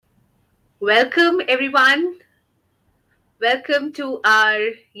Welcome, everyone. Welcome to our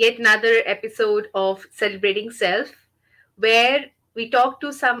yet another episode of Celebrating Self, where we talk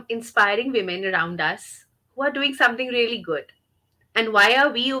to some inspiring women around us who are doing something really good. And why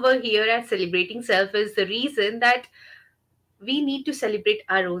are we over here at Celebrating Self is the reason that we need to celebrate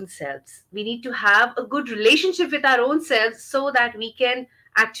our own selves. We need to have a good relationship with our own selves so that we can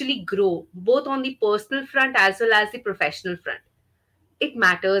actually grow both on the personal front as well as the professional front. It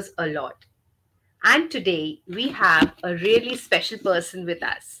matters a lot. And today we have a really special person with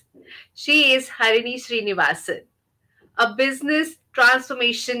us. She is Harini Srinivasan, a business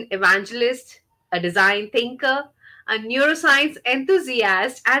transformation evangelist, a design thinker, a neuroscience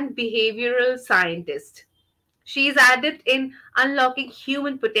enthusiast, and behavioral scientist. She is adept in unlocking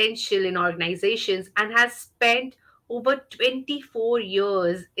human potential in organizations and has spent over 24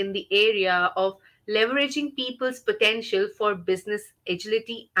 years in the area of leveraging people's potential for business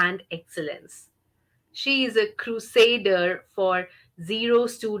agility and excellence. She is a crusader for zero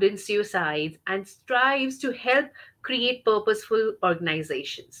student suicides and strives to help create purposeful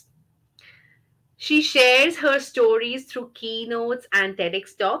organizations. She shares her stories through keynotes and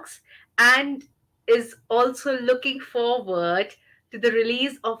TEDx talks and is also looking forward to the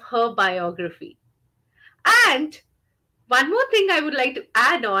release of her biography. And one more thing I would like to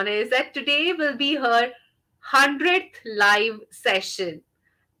add on is that today will be her 100th live session.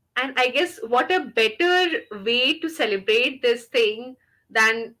 And I guess what a better way to celebrate this thing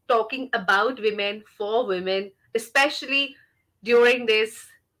than talking about women for women, especially during this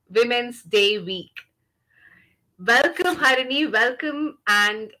Women's Day week. Welcome, Harini. Welcome,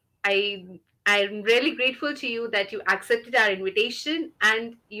 and I'm really grateful to you that you accepted our invitation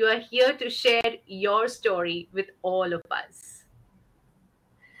and you are here to share your story with all of us.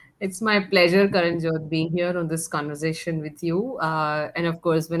 It's my pleasure, Karanjot, being here on this conversation with you. And of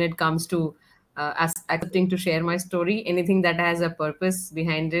course, when it comes to accepting to share my story, anything that has a purpose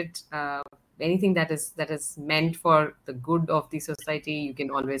behind it, anything that is meant for the good of the society, you can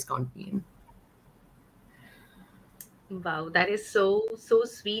always count me in. Wow, that is so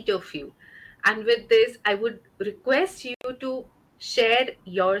sweet of you. And with this, I would request you to share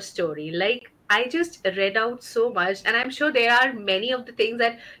your story. Like I just read out so much, and I'm sure there are many of the things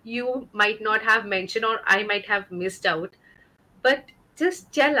that you might not have mentioned or I might have missed out. But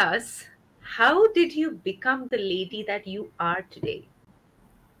just tell us, how did you become the lady that you are today?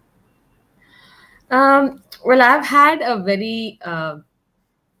 Well, I've had a very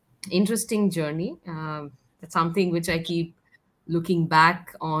interesting journey. That's something which I keep looking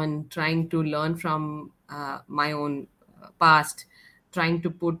back on, trying to learn from my own past, trying to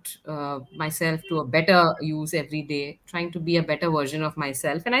put myself to a better use every day, trying to be a better version of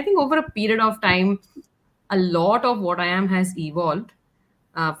myself. And I think over a period of time, a lot of what I am has evolved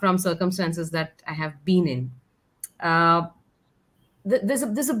from circumstances that I have been in. Uh,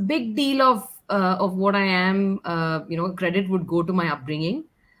 there's a big deal of what I am. Credit would go to my upbringing.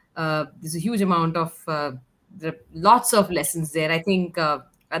 There's a huge amount of there are lots of lessons there. I think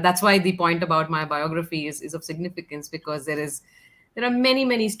that's why the point about my biography is of significance, because there are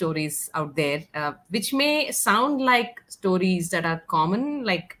many stories out there which may sound like stories that are common,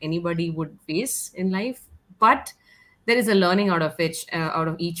 like anybody would face in life, but there is a learning out of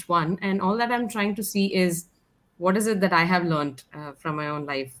each one, and all that I'm trying to see is what is it that I have learned from my own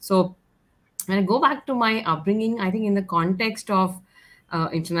life. So when I go back to my upbringing, I think in the context of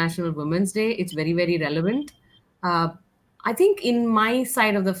International Women's Day, it's very relevant. Uh, I think in my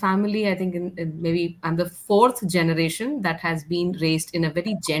side of the family, I think in maybe I'm the fourth generation that has been raised in a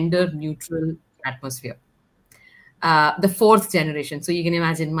very gender neutral atmosphere. The fourth generation. So you can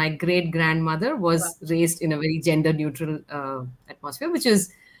imagine my great grandmother Wow. was raised in a very gender neutral atmosphere, which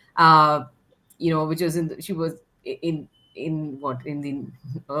is, uh, which was she was in the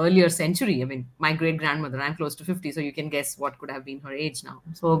earlier century. I mean, my great grandmother, I'm close to 50, so you can guess what could have been her age now.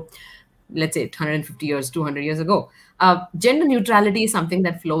 So let's say 150 years, 200 years ago. Gender neutrality is something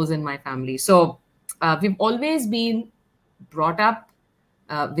that flows in my family. So we've always been brought up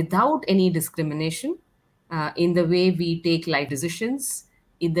without any discrimination in the way we take life decisions,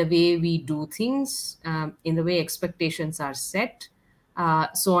 in the way we do things, in the way expectations are set,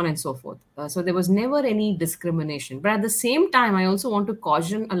 so on and so forth. So there was never any discrimination. But at the same time, I also want to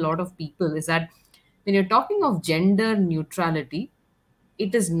caution a lot of people is that when you're talking of gender neutrality,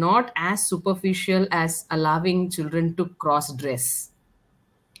 it is not as superficial as allowing children to cross dress,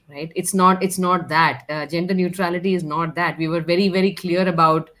 right? It's not that gender neutrality is not that. We were very clear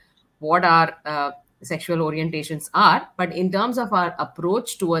about what our sexual orientations are, but in terms of our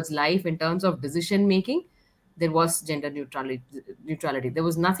approach towards life, in terms of decision making, there was gender neutrality. There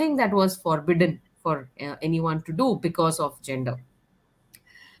was nothing that was forbidden for anyone to do because of gender.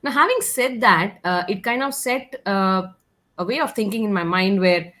 Now, having said that, it kind of set a way of thinking in my mind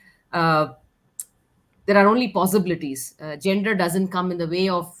where uh, there are only possibilities. Gender doesn't come in the way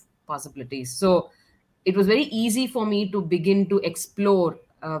of possibilities. So it was very easy for me to begin to explore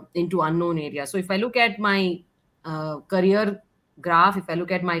into unknown areas. So if I look at my career graph, if I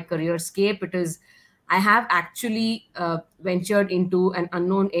look at my career scape, it is I have actually ventured into an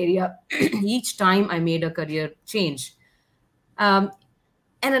unknown area each time I made a career change. Um,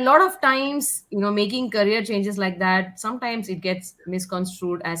 and a lot of times, making career changes like that, sometimes it gets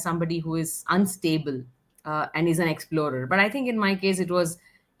misconstrued as somebody who is unstable and is an explorer. But I think in my case, it was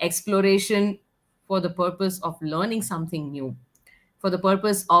exploration for the purpose of learning something new, for the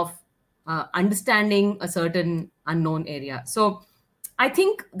purpose of understanding a certain unknown area. So I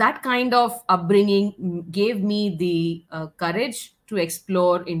think that kind of upbringing gave me the courage to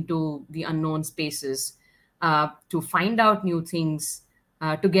explore into the unknown spaces, to find out new things,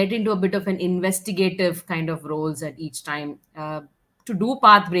 to get into a bit of an investigative kind of roles at each time, to do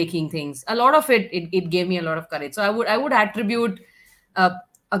path breaking things. A lot of it gave me a lot of courage. So I would attribute uh,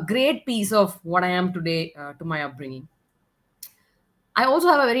 a great piece of what I am today to my upbringing. I also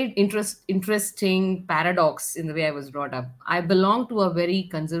have a very interesting paradox in the way I was brought up. I belong to a very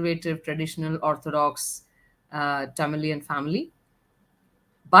conservative, traditional, orthodox Tamilian family,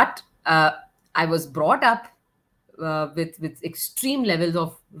 but I was brought up with extreme levels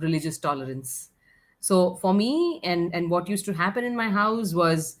of religious tolerance. So for me, and what used to happen in my house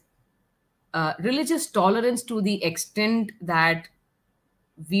was religious tolerance to the extent that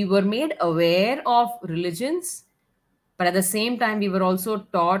we were made aware of religions, but at the same time we were also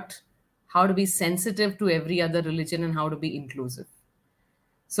taught how to be sensitive to every other religion and how to be inclusive.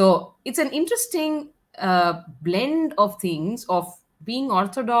 So it's an interesting blend of things, of being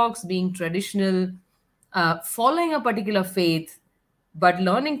orthodox, being traditional, following a particular faith, but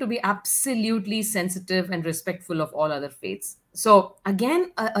learning to be absolutely sensitive and respectful of all other faiths. So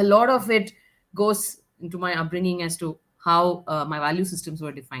again, a lot of it goes into my upbringing as to how my value systems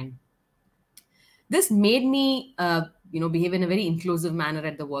were defined. This made me behave in a very inclusive manner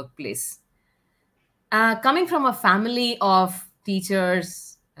at the workplace. Coming from a family of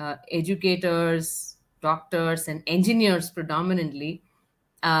teachers, educators, doctors, and engineers predominantly,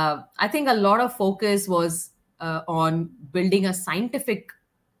 I think a lot of focus was on building a scientific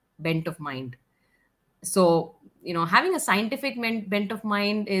bent of mind. So, having a scientific bent of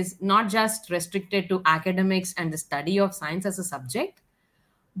mind is not just restricted to academics and the study of science as a subject,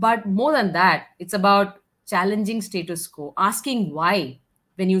 but more than that, it's about challenging status quo, asking why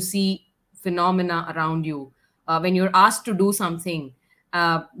when you see phenomena around you, when you're asked to do something,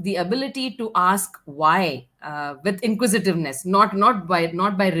 the ability to ask why with inquisitiveness, not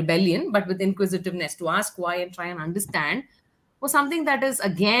by rebellion, but with inquisitiveness, to ask why and try and understand, was something that is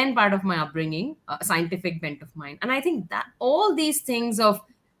again part of my upbringing, a scientific bent of mine. And I think that all these things of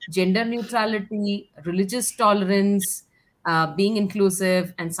gender neutrality, religious tolerance, being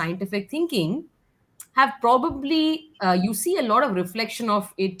inclusive, and scientific thinking have probably you see a lot of reflection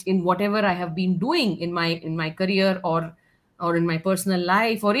of it in whatever I have been doing in my career, or in my personal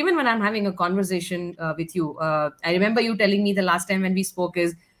life, or even when I'm having a conversation with you. I remember you telling me the last time when we spoke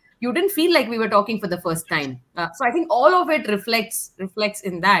is you didn't feel like we were talking for the first time. So I think all of it reflects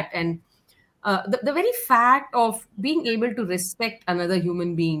in that. And the very fact of being able to respect another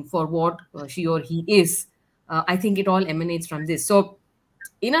human being for what she or he is, I think it all emanates from this. So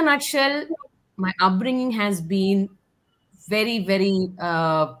in a nutshell, my upbringing has been very, very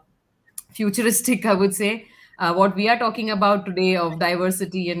futuristic, I would say. What we are talking about today of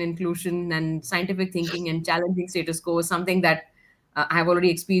diversity and inclusion and scientific thinking and challenging status quo is something that I have already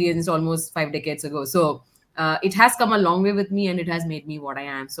experienced almost 5 decades ago. So it has come a long way with me, and it has made me what I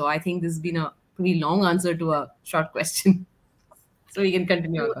am. So I think this has been a pretty long answer to a short question. So we can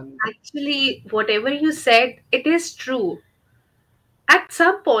continue our No, conversation. actually, whatever you said, it is true. At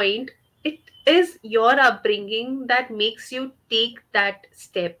some point, it is your upbringing that makes you take that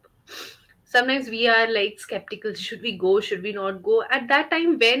step. Sometimes we are like skeptical, should we go, should we not go? At that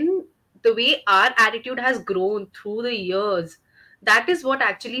time, when the way our attitude has grown through the years, that is what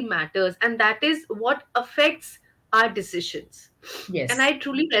actually matters, and that is what affects our decisions. And Yes. I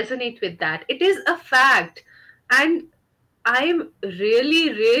truly resonate with that. It is a fact. And I'm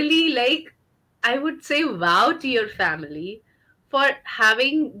really, really like, I would say, wow to your family for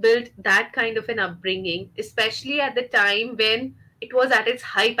having built that kind of an upbringing, especially at the time when it was at its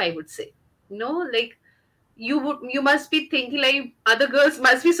hype, I would say. Like you must be thinking like other girls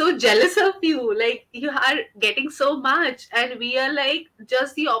must be so jealous of you, like you are getting so much and we are like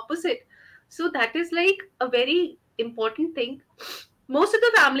just the opposite. So that is like a very important thing. Most of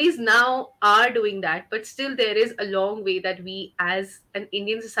the families now are doing that, but still there is a long way that we as an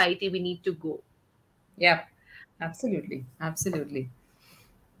Indian society we need to go. Yeah, absolutely. Absolutely.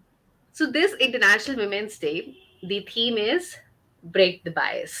 So this International Women's Day, the theme is break the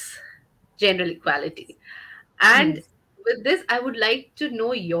bias, general equality. And Yes. with this, I would like to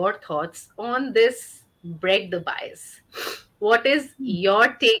know your thoughts on this break the bias. What is your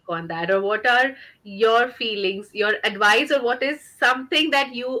take on that, or what are your feelings, your advice, or what is something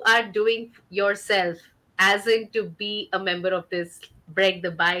that you are doing yourself, as in to be a member of this break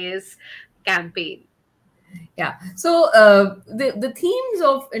the bias campaign? Yeah. So the themes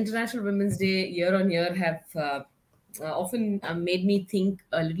of International Women's Day year on year have often made me think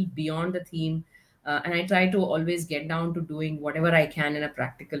a little beyond the theme, and I try to always get down to doing whatever I can in a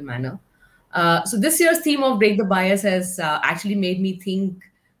practical manner. So this year's theme of break the bias has actually made me think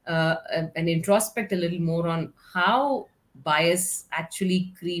and introspect a little more on how bias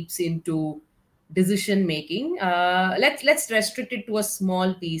actually creeps into decision making. Let's restrict it to a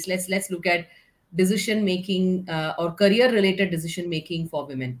small piece. Let's look at decision making or career related decision making for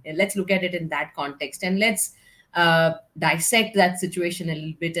women. And let's look at it in that context, and let's dissect that situation a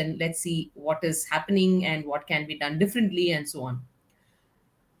little bit, and let's see what is happening and what can be done differently and so on.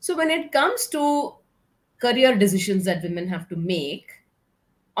 So when it comes to career decisions that women have to make,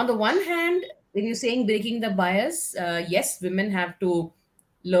 on the one hand, when you're saying breaking the bias, yes, women have to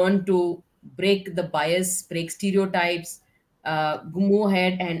learn to break the bias, break stereotypes, go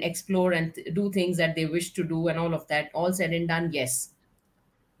ahead and explore and do things that they wish to do, and all of that. All said and done, yes.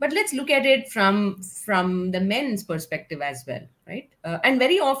 But let's look at it from the men's perspective as well, right? And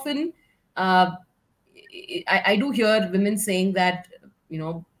very often, uh, I do hear women saying that, you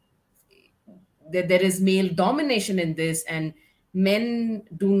know, there is male domination in this, and men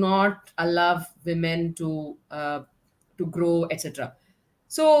do not allow women to grow, etc.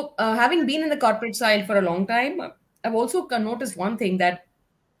 So having been in the corporate side for a long time, I've also noticed one thing, that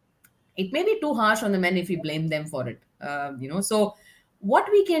it may be too harsh on the men if we blame them for it. So what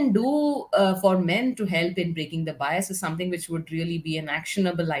we can do for men to help in breaking the bias is something which would really be an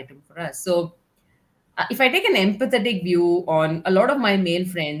actionable item for us. So if I take an empathetic view on a lot of my male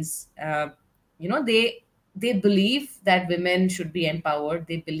friends, they believe that women should be empowered.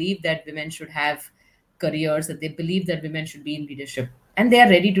 They believe that women should have careers. That they believe that women should be in leadership, and they are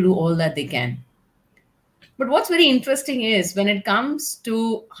ready to do all that they can. But what's very interesting is when it comes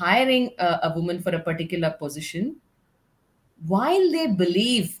to hiring a woman for a particular position, while they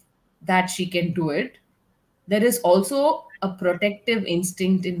believe that she can do it, there is also a protective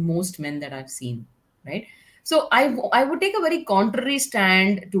instinct in most men that I've seen, right? So I would take a very contrary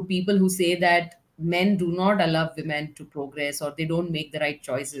stand to people who say that men do not allow women to progress, or they don't make the right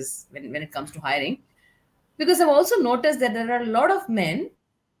choices when it comes to hiring. Because I've also noticed that there are a lot of men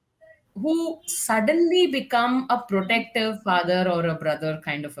who suddenly become a protective father or a brother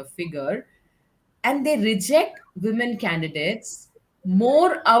kind of a figure, and they reject women candidates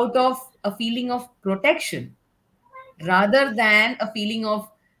more out of a feeling of protection rather than a feeling of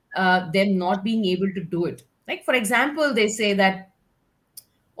them not being able to do it. Like, for example, they say that,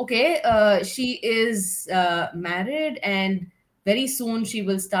 okay, she is married and very soon she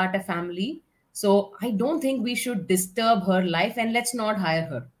will start a family. So I don't think we should disturb her life, and let's not hire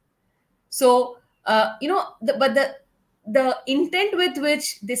her. So, but the intent with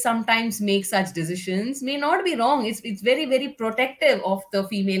which they sometimes make such decisions may not be wrong. It's very, very protective of the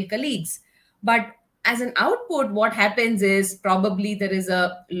female colleagues. But as an output, what happens is probably there is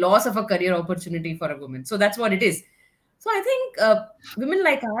a loss of a career opportunity for a woman. So that's what it is. So I think women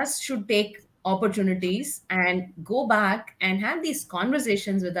like us should take opportunities and go back and have these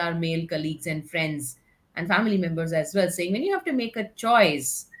conversations with our male colleagues and friends and family members as well, saying when you have to make a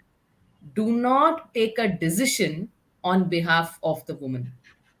choice, do not take a decision on behalf of the woman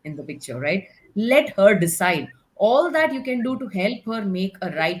in the picture, right? Let her decide. All that you can do to help her make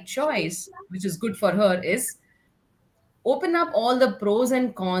a right choice, which is good for her, is open up all the pros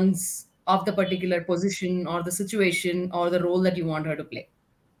and cons of the particular position or the situation or the role that you want her to play,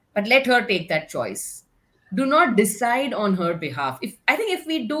 but let her take that choice. Do not decide on her behalf. If I think if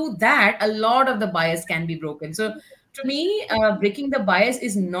we do that, a lot of the bias can be broken. So to me, breaking the bias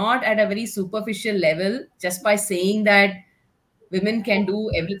is not at a very superficial level just by saying that women can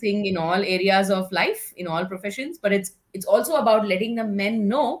do everything in all areas of life, in all professions, but it's also about letting the men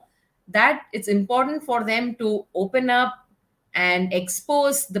know that it's important for them to open up and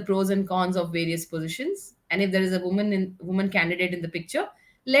expose the pros and cons of various positions, And if there is a woman candidate in the picture,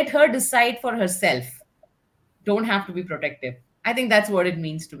 let her decide for herself. Don't have to be protective. I think that's what it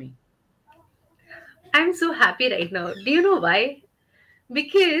means to me. I'm so happy right now. Do you know why?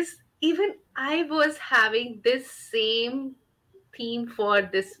 Because even I was having this same theme for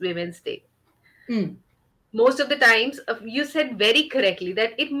this Women's Day. Hmm. Most of the times, you said very correctly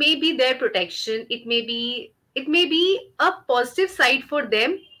that it may be their protection, it may be a positive side for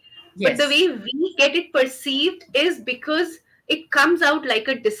them, but the Yes. way we get it perceived is because it comes out like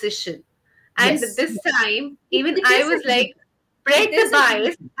a decision. And Yes. this time, even It I is was a like, spread it the is a bias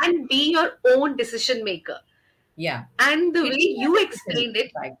decision. and be your own decision maker. Yeah. And the It way is you a decision. explained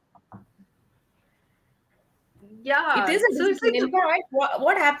it, Right. It yeah, is a so it's decision. like, In fact,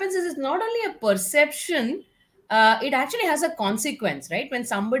 what happens is it's not only a perception, it actually has a consequence, right? When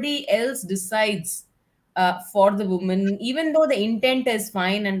somebody else decides for the woman, even though the intent is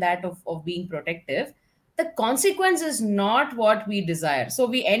fine and that of being protective, the consequence is not what we desire. So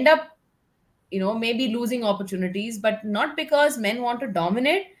we end up, maybe losing opportunities, but not because men want to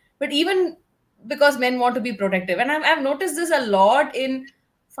dominate, but even because men want to be protective. And I've noticed this a lot in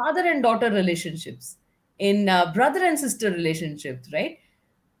father and daughter relationships, in brother and sister relationships, right?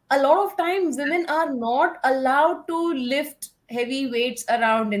 A lot of times women are not allowed to lift heavy weights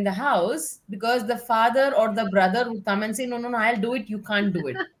around in the house because the father or the brother would come and say, no, no, no, I'll do it, you can't do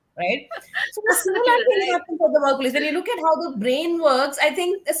it, right? So a similar you're thing right. happens at the workplace. When you look at how the brain works, I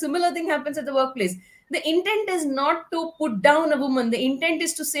think a similar thing happens at the workplace. The intent is not to put down a woman, the intent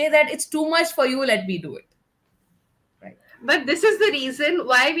is to say that it's too much for you, let me do it, right? But this is the reason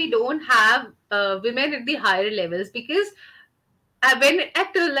why we don't have women at the higher levels, because when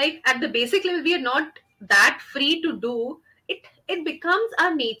at the basic level we are not that free to do it. It becomes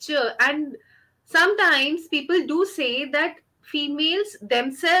our nature. And sometimes people do say that females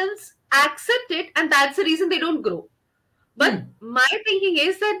themselves accept it, and that's the reason they don't grow. But Hmm. my thinking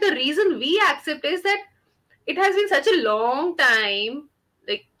is that the reason we accept is that it has been such a long time.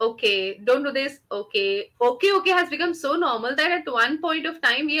 Like, okay, don't do this. Okay, okay, okay has become so normal that at one point of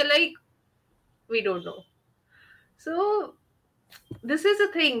time we are like, we don't know. So this is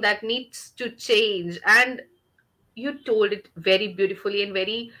a thing that needs to change. And you told it very beautifully and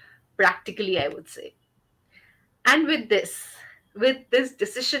very practically, I would say. And with this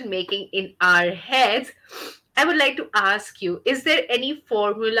decision making in our heads, I would like to ask you, is there any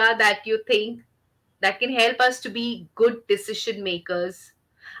formula that you think that can help us to be good decision makers,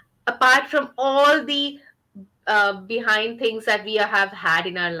 apart from all the behind things that we have had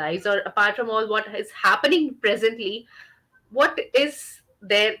in our lives, or apart from all what is happening presently? What is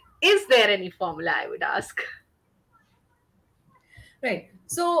there any formula, I would ask? Right.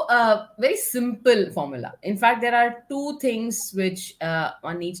 So, very simple formula. In fact, there are two things which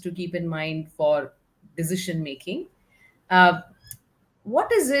one needs to keep in mind for decision making. Uh,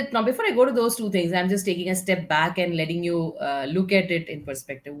 what is it now? Before I go to those two things, I'm just taking a step back and letting you look at it in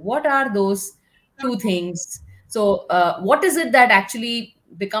perspective. What are those two things? So, what is it that actually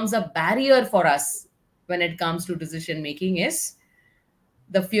becomes a barrier for us when it comes to decision making? Is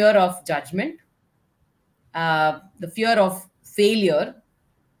the fear of judgment, the fear of failure,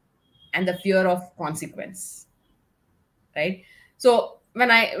 and the fear of consequence, right? So when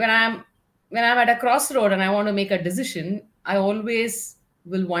I'm at a crossroad and I want to make a decision, I always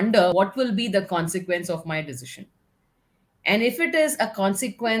will wonder what will be the consequence of my decision. And if it is a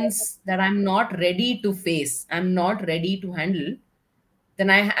consequence that I'm not ready to face, I'm not ready to handle, then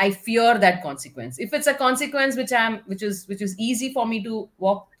I fear that consequence. If it's a consequence which is easy for me to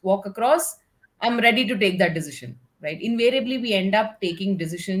walk across, I'm ready to take that decision. Right? Invariably, we end up taking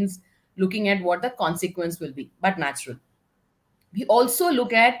decisions looking at what the consequence will be, but natural. We also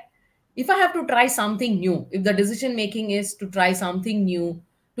look at, if I have to try something new, if the decision making is to try something new,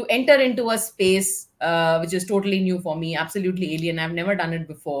 to enter into a space which is totally new for me, absolutely alien, I've never done it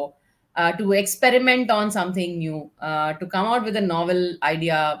before, to experiment on something new, to come out with a novel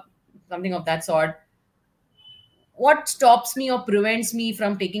idea, something of that sort, what stops me or prevents me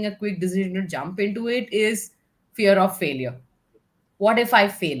from taking a quick decision to jump into it is fear of failure. What if I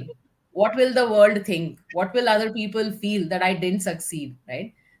fail? What will the world think? What will other people feel that I didn't succeed?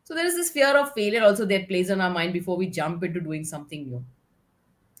 Right? So there is this fear of failure also that plays on our mind before we jump into doing something new.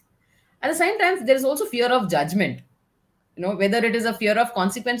 At the same time, there is also fear of judgment. Whether it is a fear of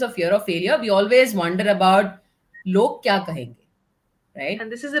consequence or fear of failure, we always wonder about log kya kahenge, right?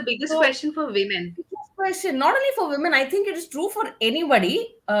 And this is the biggest So question for women. biggest question, not only for women, I think it is true for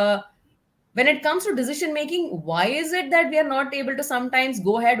anybody. When it comes to decision making, why is it that we are not able to sometimes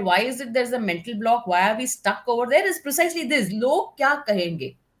go ahead? Why is it there's a mental block? Why are we stuck over there? Is precisely this: log kya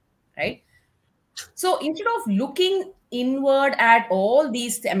kahenge, right? So instead of looking inward at all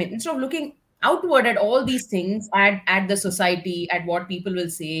these, I mean, instead of looking outward at all these things, at the society, at what people will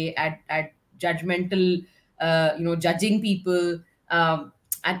say, at judgmental, judging people,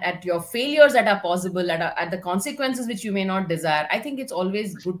 at your failures that are possible, at the consequences which you may not desire, I think it's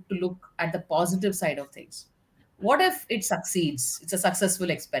always good to look at the positive side of things. What if it succeeds? It's a successful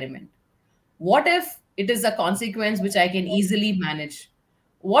experiment. What if it is a consequence which I can easily manage?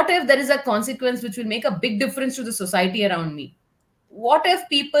 What if there is a consequence which will make a big difference to the society around me? What if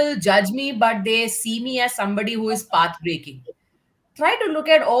people judge me, but they see me as somebody who is path breaking? Try to look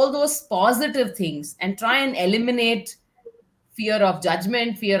at all those positive things and try and eliminate fear of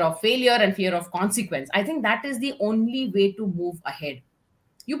judgment, fear of failure, and fear of consequence. I think that is the only way to move ahead.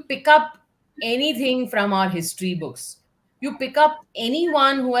 You pick up anything from our history books. You pick up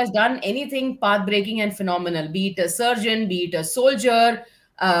anyone who has done anything path breaking and phenomenal, be it a surgeon, be it a soldier,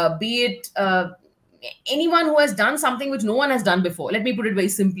 be it anyone who has done something which no one has done before. Let me put it very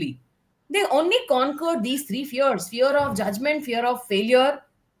simply. They only conquered these three fears: fear of judgment, fear of failure,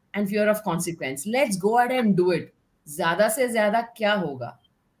 and fear of consequence. Let's go ahead and do it. ज्यादा से ज्यादा क्या होगा?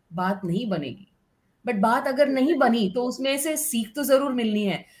 बात नहीं बनेगी. But बात अगर नहीं बनी तो उसमें से सीख तो जरूर मिलनी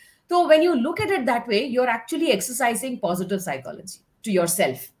है. So when you look at it that way, you're actually exercising positive psychology to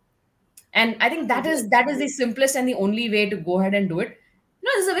yourself. And I think that is the simplest and the only way to go ahead and do it.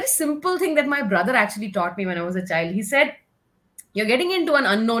 This is a very simple thing that my brother actually taught me when I was a child. He said, you're getting into an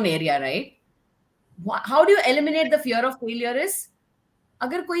unknown area, right? How do you eliminate the fear of failure is,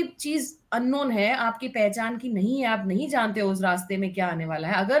 अगर कोई चीज unknown है, आपकी पहचान की नहीं है, आप नहीं जानते हो उस रास्ते में क्या आने वाला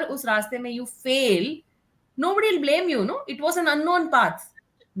है, अगर उस रास्ते में you fail, nobody will blame you, no? It was an unknown path.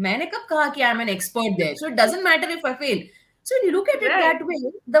 मैंने कब कहा कि I'm an expert there? So it doesn't matter if I fail. So when you look at it Right. that way,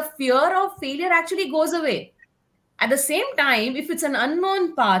 the fear of failure actually goes away. At the same time, if it's an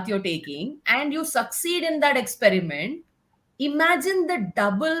unknown path you're taking and you succeed in that experiment, imagine the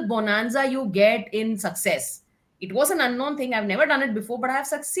double bonanza you get in success. It was an unknown thing. I've never done it before, but I've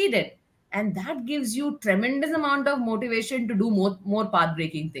succeeded. And that gives you tremendous amount of motivation to do more path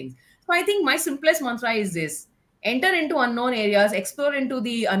breaking things. So I think my simplest mantra is this: enter into unknown areas, explore into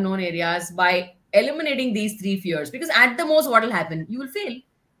the unknown areas by eliminating these three fears. Because at the most, what will happen? You will fail.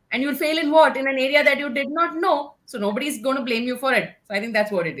 And you'll fail in what? In an area that you did not know. So nobody's going to blame you for it. So I think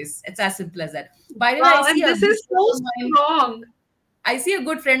that's what it is. It's as simple as that. By the way, Wow, and this is so strong. I see a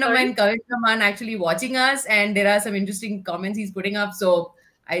good friend of mine, Sorry. Kavit Raman, actually watching us, and there are some interesting comments he's putting up. So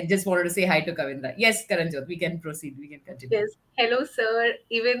I just wanted to say hi to Kavindra. Yes, Karanjot, we can proceed. We can continue. Yes. Hello, sir.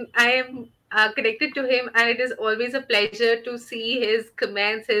 Even I am connected to him, and it is always a pleasure to see his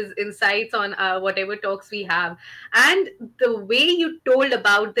comments, his insights on whatever talks we have. And the way you told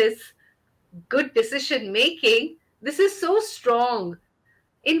about this good decision making, this is so strong.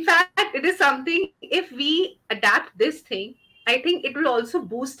 In fact, it is something, if we adapt this thing, I think it will also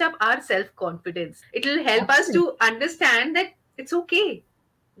boost up our self confidence. It will help us Absolutely. to understand that it's okay.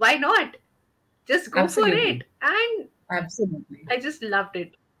 Why not? Just go for Absolutely. it. And Absolutely. I just loved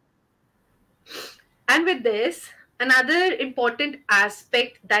it. And with this, another important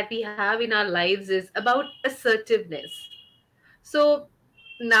aspect that we have in our lives is about assertiveness. So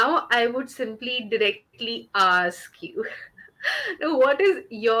now I would simply directly ask you, now, what is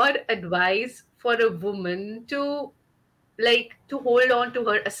your advice for a woman to to hold on to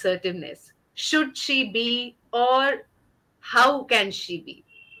her assertiveness? Should she be, or how can she be?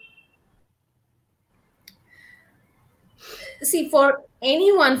 See, for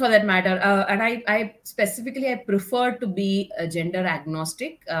anyone for that matter, and I specifically, I prefer to be gender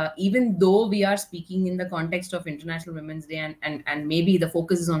agnostic, even though we are speaking in the context of International Women's Day, and maybe the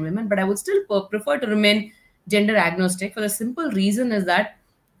focus is on women, but I would still prefer to remain gender agnostic for the simple reason is that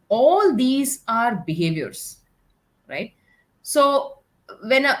all these are behaviors, right? So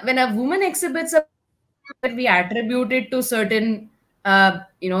when a woman exhibits a, we attribute it to certain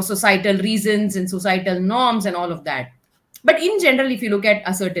societal reasons and societal norms and all of that. But in general, if you look at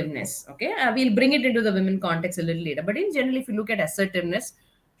assertiveness, okay, we'll bring it into the women context a little later. But in general, if you look at assertiveness,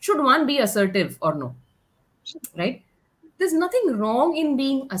 should one be assertive or no? Right? There's nothing wrong in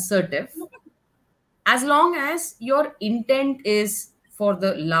being assertive as long as your intent is for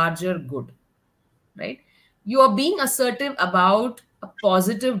the larger good, right? You are being assertive about a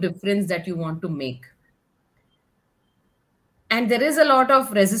positive difference that you want to make, and there is a lot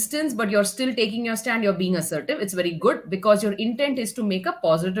of resistance, but you're still taking your stand, you're being assertive. It's very good because your intent is to make a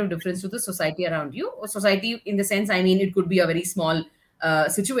positive difference to the society around you, or society in the sense, I mean, it could be a very small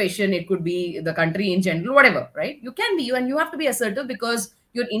situation, it could be the country in general, whatever, right? You can be you, and you have to be assertive because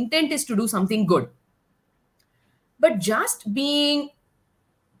your intent is to do something good. But just being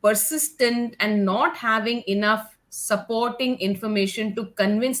persistent and not having enough supporting information to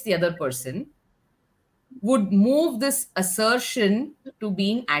convince the other person would move this assertion to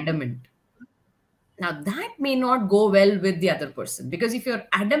being adamant. Now, that may not go well with the other person, because if you're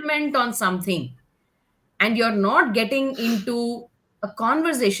adamant on something and you're not getting into a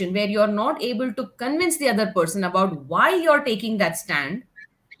conversation where you're not able to convince the other person about why you're taking that stand,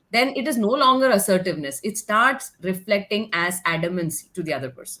 then it is no longer assertiveness. It starts reflecting as adamancy to the other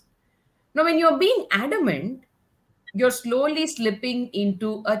person. Now, when you're being adamant, you're slowly slipping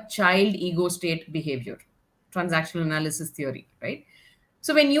into a child ego state behavior, transactional analysis theory, right?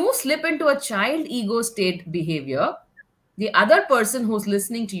 So, when you slip into a child ego state behavior, the other person who's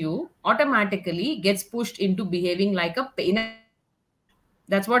listening to you automatically gets pushed into behaving like in a parent ego state.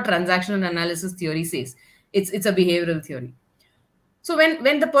 That's what transactional analysis theory says. It's a behavioral theory. So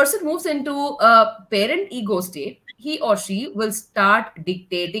when the person moves into a parent ego state, he or she will start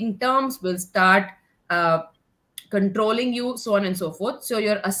dictating terms, will start uh, controlling you, so on and so forth. So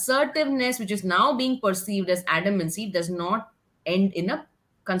your assertiveness, which is now being perceived as adamancy, does not end in a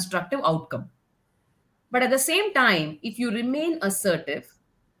constructive outcome. But at the same time, if you remain assertive,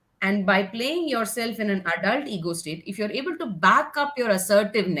 and by playing yourself in an adult ego state, if you're able to back up your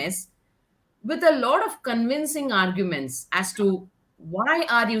assertiveness with a lot of convincing arguments as to why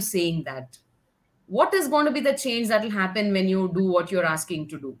are you saying that, what is going to be the change that will happen when you do what you're asking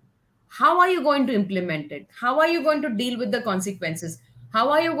to do, how are you going to implement it, how are you going to deal with the consequences, how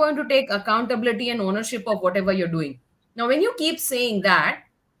are you going to take accountability and ownership of whatever you're doing. Now when you keep saying that,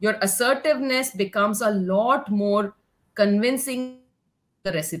 your assertiveness becomes a lot more convincing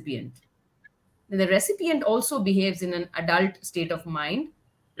to the recipient. The recipient also behaves in an adult state of mind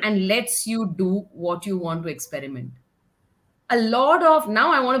and lets you do what you want to experiment. A lot of,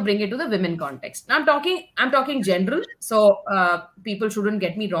 now I want to bring it to the women context. Now I'm talking general, so people shouldn't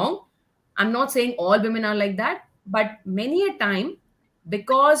get me wrong. I'm not saying all women are like that, but many a time,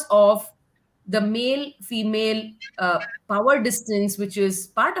 because of the male female power distance which is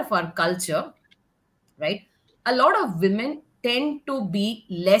part of our culture, right? A lot of women tend to be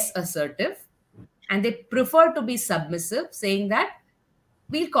less assertive and they prefer to be submissive, saying that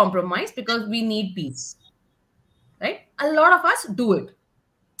we'll compromise because we need peace, right? A lot of us do it.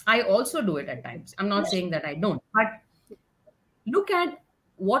 I also do it at times. I'm not saying that I don't, but look at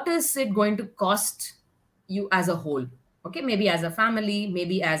what is it going to cost you as a whole. Okay, maybe as a family,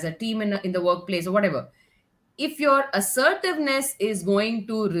 maybe as a team in the workplace or whatever. If your assertiveness is going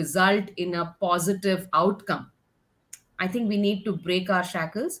to result in a positive outcome, I think we need to break our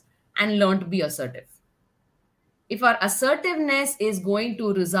shackles and learn to be assertive. If our assertiveness is going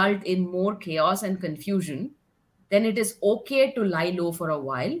to result in more chaos and confusion, then it is okay to lie low for a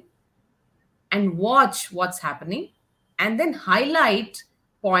while and watch what's happening and then highlight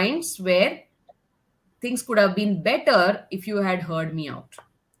points where things could have been better if you had heard me out.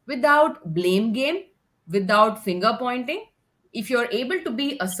 Without blame game, without finger pointing, if you're able to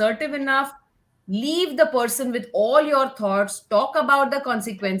be assertive enough, leave the person with all your thoughts, talk about the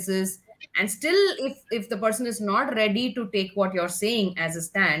consequences, and still, if the person is not ready to take what you're saying as a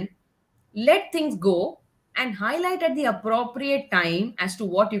stand, let things go and highlight at the appropriate time as to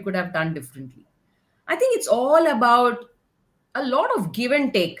what you could have done differently. I think it's all about a lot of give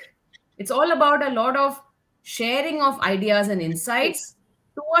and take. It's all about a lot of sharing of ideas and insights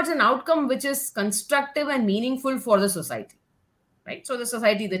towards an outcome which is constructive and meaningful for the society, right? So, the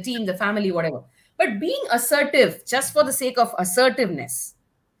society, the team, the family, whatever. But being assertive just for the sake of assertiveness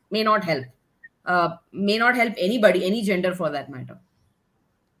may not help. May not help anybody, any gender for that matter.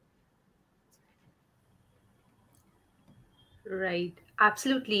 Right.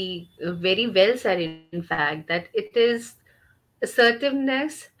 Absolutely. Very well said, in fact, that it is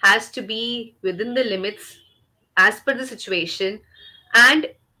assertiveness has to be within the limits as per the situation and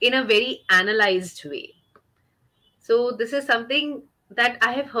in a very analyzed way. So, this is something that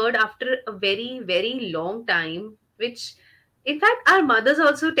I have heard after a very, very long time, which in fact our mothers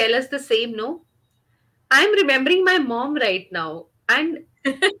also tell us the same, no? I'm remembering my mom right now, and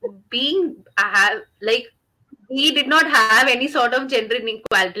being I have like we did not have any sort of gender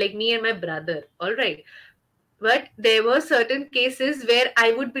inequality like me and my brother, all right, but there were certain cases where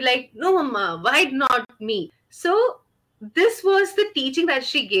I would be like, no mama, why not me? So this was the teaching that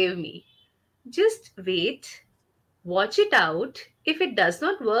she gave me. Just wait, watch it out. If it does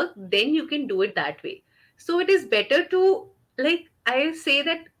not work, then you can do it that way. So it is better to, like I say,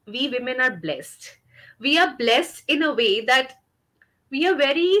 that we women are blessed. We are blessed in a way that we are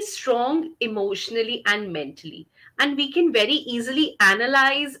very strong emotionally and mentally, and we can very easily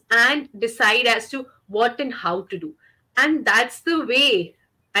analyze and decide as to what and how to do. And that's the way.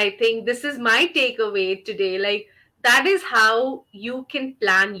 I think this is my takeaway today. Like, that is how you can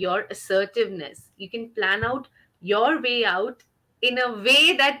plan your assertiveness. You can plan out your way out in a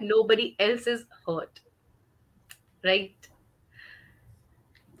way that nobody else is hurt, right?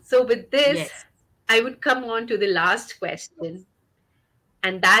 So, with this, Yes. I would come on to the last question,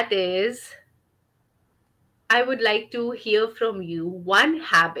 and that is, I would like to hear from you one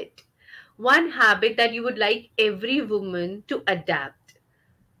habit that you would like every woman to adapt.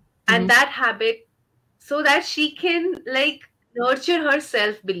 And Mhm. that habit, so that she can like nurture her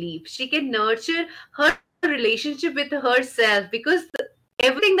self belief, she can nurture her relationship with herself, because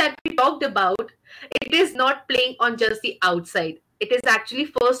everything that we talked about, it is not playing on just the outside. It is actually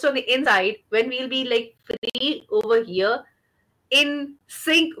first on the inside. When we'll be like free over here, in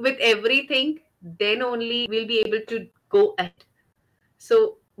sync with everything, then only we'll be able to go ahead.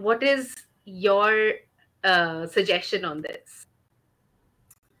 So, what is your suggestion on this?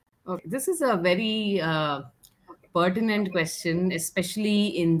 Okay, this is a very pertinent question, especially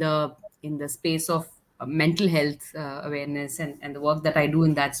in the space of mental health awareness and the work that I do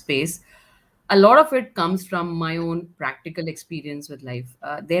in that space. A lot of it comes from my own practical experience with life.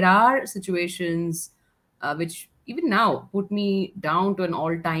 There are situations which even now put me down to an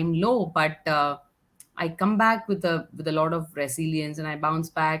all-time low, but I come back with a lot of resilience, and I bounce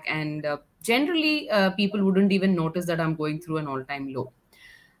back. And generally, people wouldn't even notice that I'm going through an all-time low.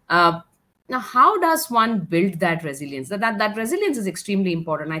 uh, Now, how does one build that resilience? That resilience is extremely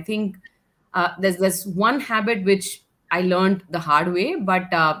important. I think there's one habit which I learned the hard way,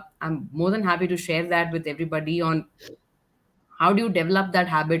 but I'm more than happy to share that with everybody on how do you develop that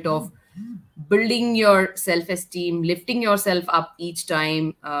habit of building your self-esteem, lifting yourself up each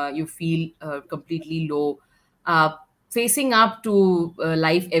time you feel completely low, uh, facing up to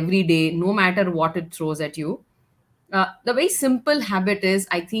life every day, no matter what it throws at you. The very simple habit is,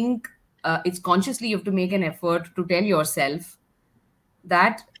 I think, it's consciously you have to make an effort to tell yourself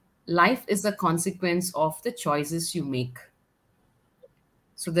that life is a consequence of the choices you make.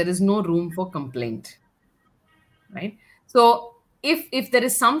 So there is no room for complaint, right? So if there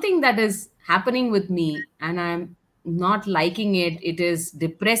is something that is happening with me and I'm not liking it, it is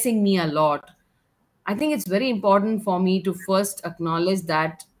depressing me a lot. I think it's very important for me to first acknowledge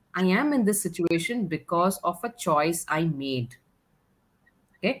that I am in this situation because of a choice I made.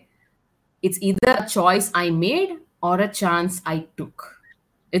 Okay, it's either a choice I made or a chance I took.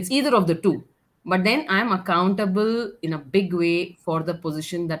 It's either of the two. But then I'm accountable in a big way for the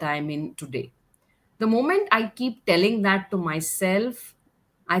position that I'm in today. The moment I keep telling that to myself,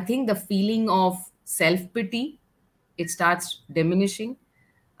 I think the feeling of self pity, it starts diminishing.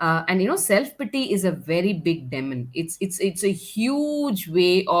 And self pity is a very big demon. It's a huge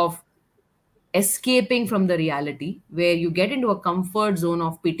way of escaping from the reality, where you get into a comfort zone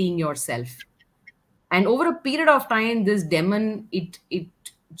of pitying yourself, and over a period of time this demon, it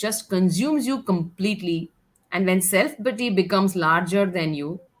just consumes you completely. And when self pity becomes larger than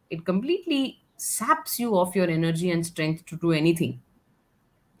you, it completely saps you of your energy and strength to do anything.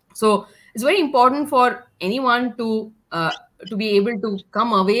 So it's very important for anyone to be able to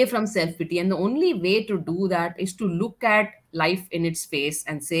come away from self pity, and the only way to do that is to look at life in its face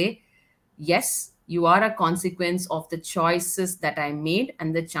and say, yes, you are a consequence of the choices that I made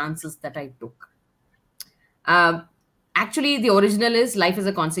and the chances that I took. um, Actually, the original is life is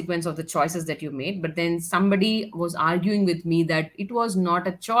a consequence of the choices that you made, but then somebody was arguing with me that it was not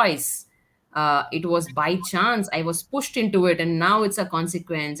a choice. It was by chance. I was pushed into it, and now it's a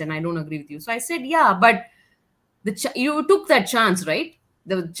consequence, and I don't agree with you. So I said, yeah, but you took that chance, right?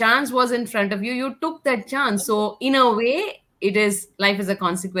 The chance was in front of you. You took that chance. So, in a way, it is life is a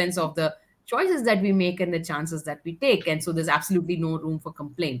consequence of the choices that we make and the chances that we take. And so, there's absolutely no room for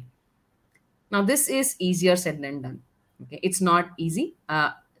complaint. Now, this is easier said than done. Okay, it's not easy.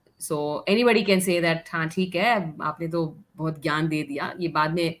 So anybody can say that हाँ ठीक है, आपने तो बहुत ज्ञान दे दिया, ये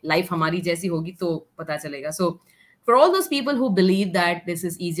बाद में life हमारी जैसी होगी तो पता चलेगा. So for all those people who believe that this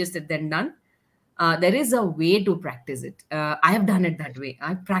is easier said than done, there is a way to practice it. I have done it that way.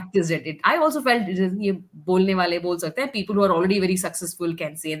 I practiced it. I also felt ये बोलने वाले बोल सकते हैं. People who are already very successful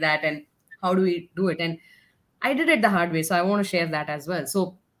can say that, and how do we do it? And I did it the hard way, so I want to share that as well.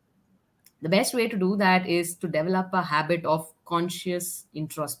 So the best way to do that is to develop a habit of conscious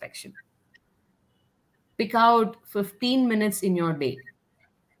introspection. Pick out 15 minutes in your day.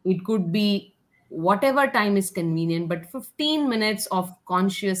 It could be whatever time is convenient, but 15 minutes of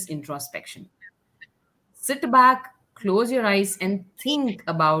conscious introspection. Sit back, close your eyes, and think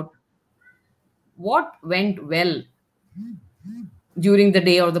about what went well during the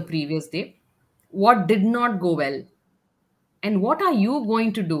day or the previous day, what did not go well, and what are you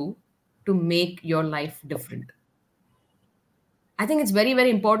going to do to make your life different? I think it's very,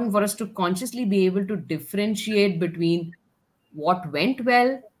 very important for us to consciously be able to differentiate between what went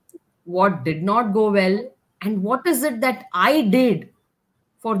well, what did not go well, and what is it that I did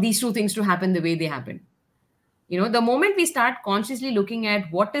for these two things to happen the way they happened. The moment we start consciously looking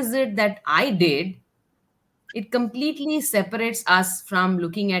at what is it that I did, it completely separates us from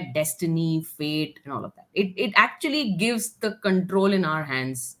looking at destiny, fate, and all of that. It actually gives the control in our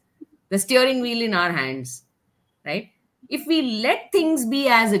hands, the steering wheel in our hands, right? If we let things be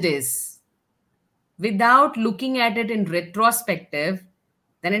as it is without looking at it in retrospective,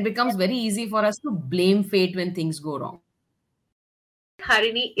 then it becomes very easy for us to blame fate when things go wrong.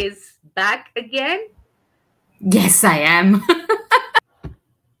 Harini is back again. Yes, I am.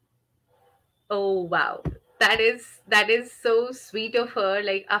 Oh wow. That is so sweet of her.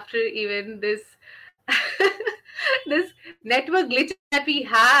 Like after even this this network glitches that we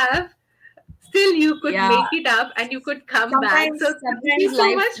have, still you could Yeah. make it up and you could come back. So thank Sometimes you so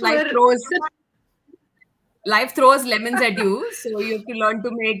life much life for throws life throws lemons at you, so you have to learn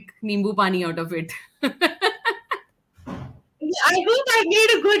to make nimbu pani out of it. I hope I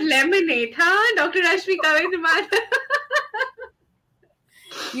made a good lemonade, huh? Dr. Rashmi Kavindraman.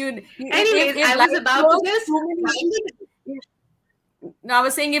 Anyways, If I was life about to throws just too many, no, I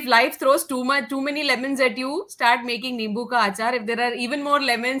was saying if life throws too many lemons at you, start making nimbu ka achar. If there are even more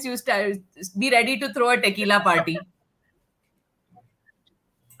lemons, you start be ready to throw a tequila party.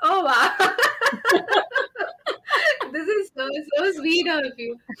 Oh wow. This is so sweet of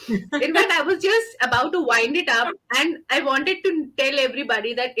you. In fact, I was just about to wind it up, and I wanted to tell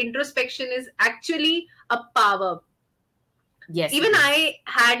everybody that introspection is actually a power. Yes, Even it is. I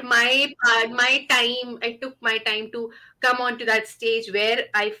had my time. I took my time to come onto that stage where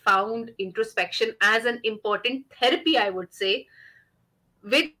I found introspection as an important therapy, I would say,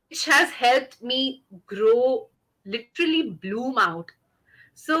 which has helped me grow, literally bloom out.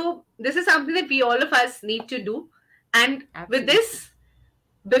 So this is something that we all of us need to do. And with Absolutely. this,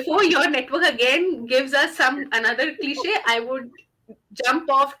 before your network again gives us some another cliche, I would jump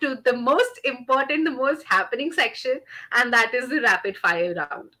off to the most important, the most happening section, and that is the rapid fire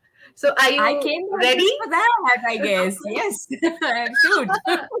round. So are I you came back ready? just for that, I guess. Yes. Shoot.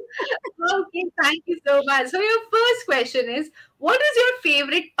 Okay, thank you so much. So your first question is, what is your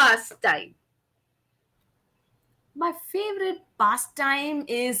favorite pastime? My favorite pastime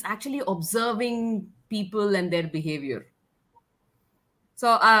is actually observing people and their behavior.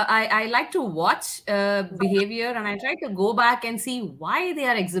 So I like to watch behavior, and I try to go back and see why they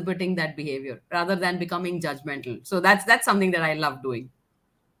are exhibiting that behavior rather than becoming judgmental. So that's something that I love doing.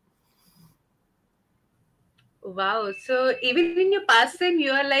 Wow. So even in your pastime,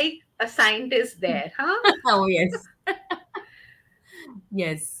 you are like a scientist there, huh? Oh, yes.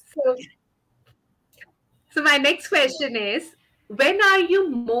 Yes. So So my next question is, when are you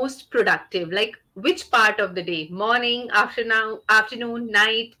most productive? Like which part of the day? Morning, afternoon,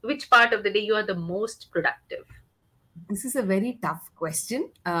 night? Which part of the day you are the most productive? This is a very tough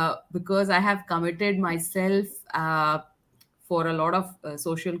question because I have committed myself for a lot of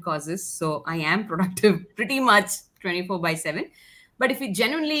social causes. So I am productive pretty much 24 by 7. But if you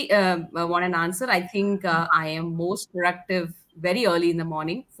genuinely want an answer, I think I am most productive very early in the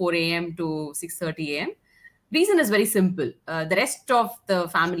morning, 4 a.m. to 6:30 a.m. Reason is very simple. The rest of the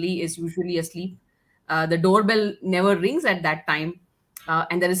family is usually asleep. The doorbell never rings at that time,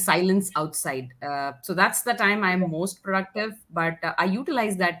 and there is silence outside. So that's the time I'm most productive. But I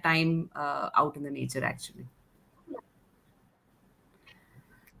utilize that time out in the nature actually.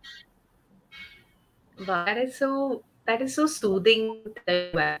 Wow, that is so soothing to tell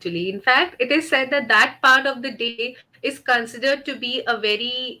you actually. In fact, it is said that that part of the day is considered to be a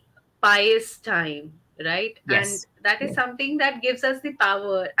very pious time, right? And Yes. that is Yes. something that gives us the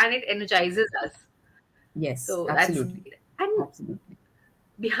power and it energizes us. Yes. So that's Absolutely. great. And Absolutely.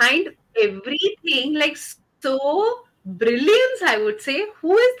 behind everything, like so brilliance, I would say,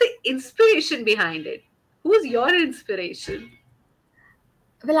 who is the inspiration behind it? Who's your inspiration?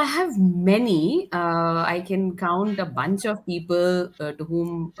 Well, I have many. I can count a bunch of people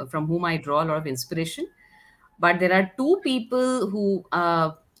from whom I draw a lot of inspiration. But there are two people who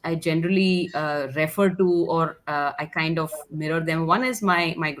I generally refer to, or I kind of mirror them. One is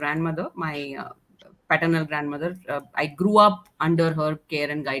my grandmother, my paternal grandmother. I grew up under her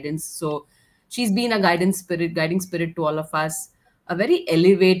care and guidance, so she's been a guiding spirit to all of us. A very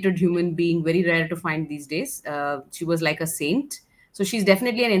elevated human being, very rare to find these days. She was like a saint. So she's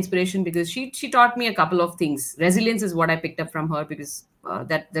definitely an inspiration because she taught me a couple of things. Resilience is what I picked up from her because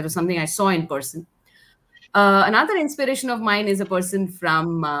that was something I saw in person. Another inspiration of mine is a person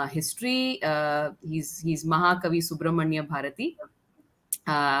from history. He's Mahakavi Subramanya Bharati.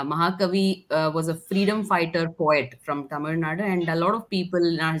 Mahakavi was a freedom fighter poet from Tamil Nadu, and a lot of people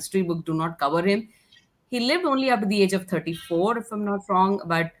in our history book do not cover him. He lived only up to the age of 34, if I'm not wrong,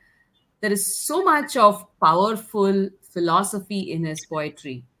 but there is so much of powerful philosophy in his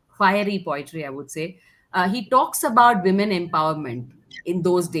poetry, fiery poetry, I would say. He talks about women empowerment in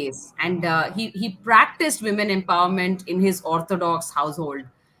those days, and he practiced women empowerment in his Orthodox household.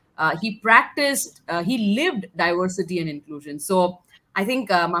 He lived diversity and inclusion. So I think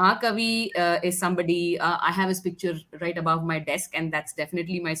Mahakavi is somebody, I have his picture right above my desk, and that's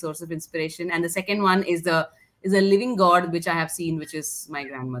definitely my source of inspiration. And the second one is a living god which I have seen, which is my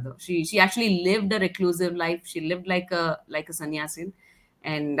grandmother. She actually lived a reclusive life. She lived like a sannyasin,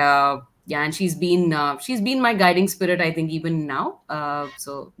 and yeah, and she's been my guiding spirit, I think, even now.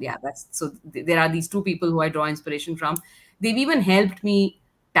 So yeah, there are these two people who I draw inspiration from. They've even helped me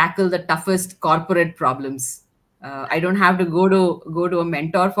tackle the toughest corporate problems. I don't have to go to a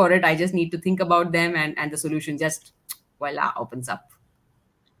mentor for it. I just need to think about them, and the solution just voila opens up.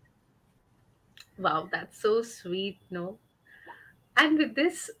 Wow, that's so sweet, no? And with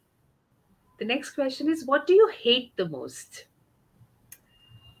this, the next question is, what do you hate the most?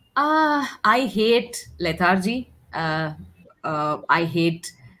 I hate lethargy. I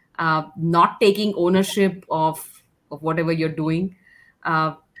hate not taking ownership of whatever you're doing.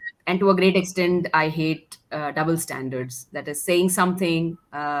 Uh, and to a great extent, I hate double standards. That is, saying something,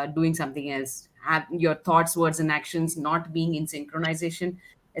 doing something else. Have your thoughts, words, and actions not being in synchronization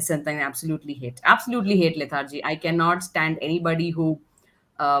is something I absolutely hate. Absolutely hate lethargy. I cannot stand anybody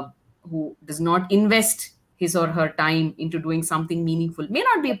uh, who does not invest his or her time into doing something meaningful. May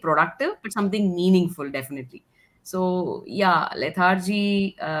not be productive, but something meaningful, definitely. So yeah,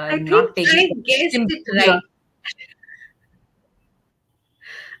 lethargy, I think not taking I guessed it yeah. right.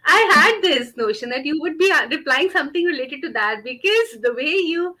 I had this notion that you would be replying something related to that, because the way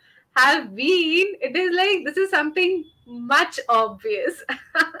you have been, it is like this is something much obvious.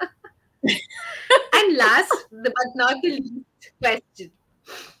 And last but not the least question,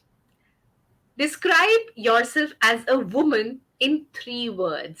 describe yourself as a woman in 3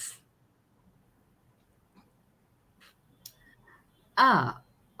 words. Ah,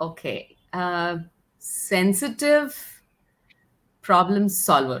 okay. Sensitive problem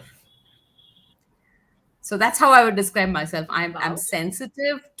solver. So that's how I would describe myself. I'm Wow.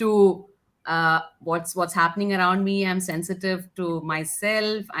 sensitive to what's happening around me. I'm sensitive to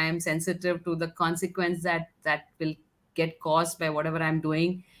myself. I am sensitive to the consequence that will get caused by whatever I'm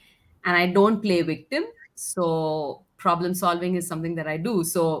doing, and I don't play victim. So problem solving is something that I do.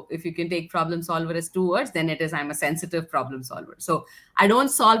 So if you can take problem solver as 2 words, then it is I'm a sensitive problem solver. So I don't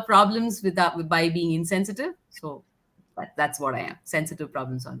solve problems without by being insensitive. So that's what I am, sensitive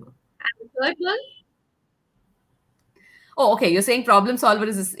problem solver. And the third one? Oh, okay. You're saying problem solver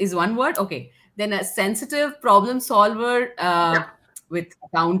is 1 word. Okay, then a sensitive problem solver with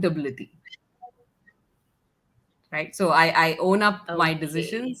accountability, right? So I own up my Okay.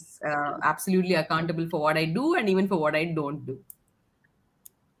 decisions, absolutely accountable for what I do and even for what I don't do.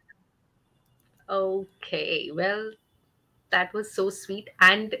 Okay. Well, that was so sweet.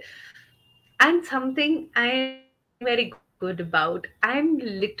 And something I am very good about. I'm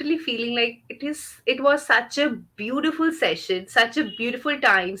literally feeling like it was such a beautiful session, such a beautiful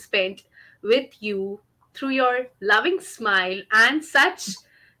time spent with you through your loving smile and such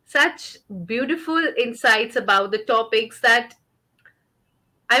beautiful insights about the topics that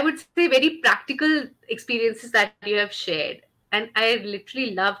I would say very practical experiences that you have shared. And I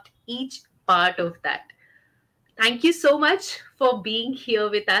literally loved each part of that. Thank you so much for being here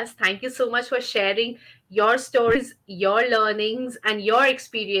with us. Thank you so much for sharing your stories, your learnings, and your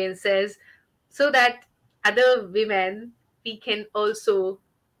experiences, so that other women, we can also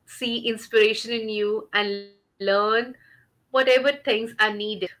see inspiration in you and learn whatever things are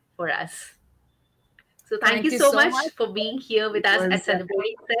needed for us. So thank you Thank so you so much much. for being here with It us at was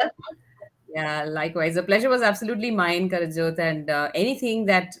Celebrating Self. Yeah, likewise. The pleasure was absolutely mine, Karajot. And anything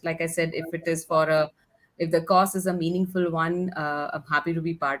that, like I said, if the cause is a meaningful one, I'm happy to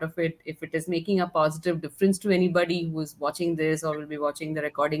be part of it. If it is making a positive difference to anybody who is watching this or will be watching the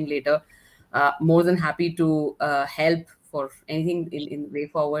recording later, more than happy to help for anything in way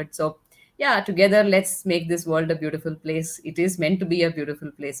forward. So, yeah, together, let's make this world a beautiful place. It is meant to be a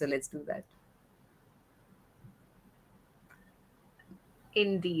beautiful place. So let's do that.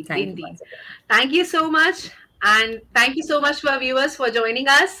 Indeed, Thank you indeed. once again. Thank you so much. And thank you so much for our viewers for joining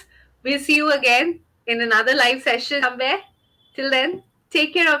us. We'll see you again in another live session somewhere. Till then,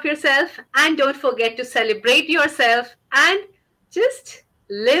 Take care of yourself and don't forget to celebrate yourself and just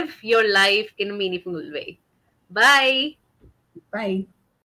live your life in a meaningful way. Bye. Bye.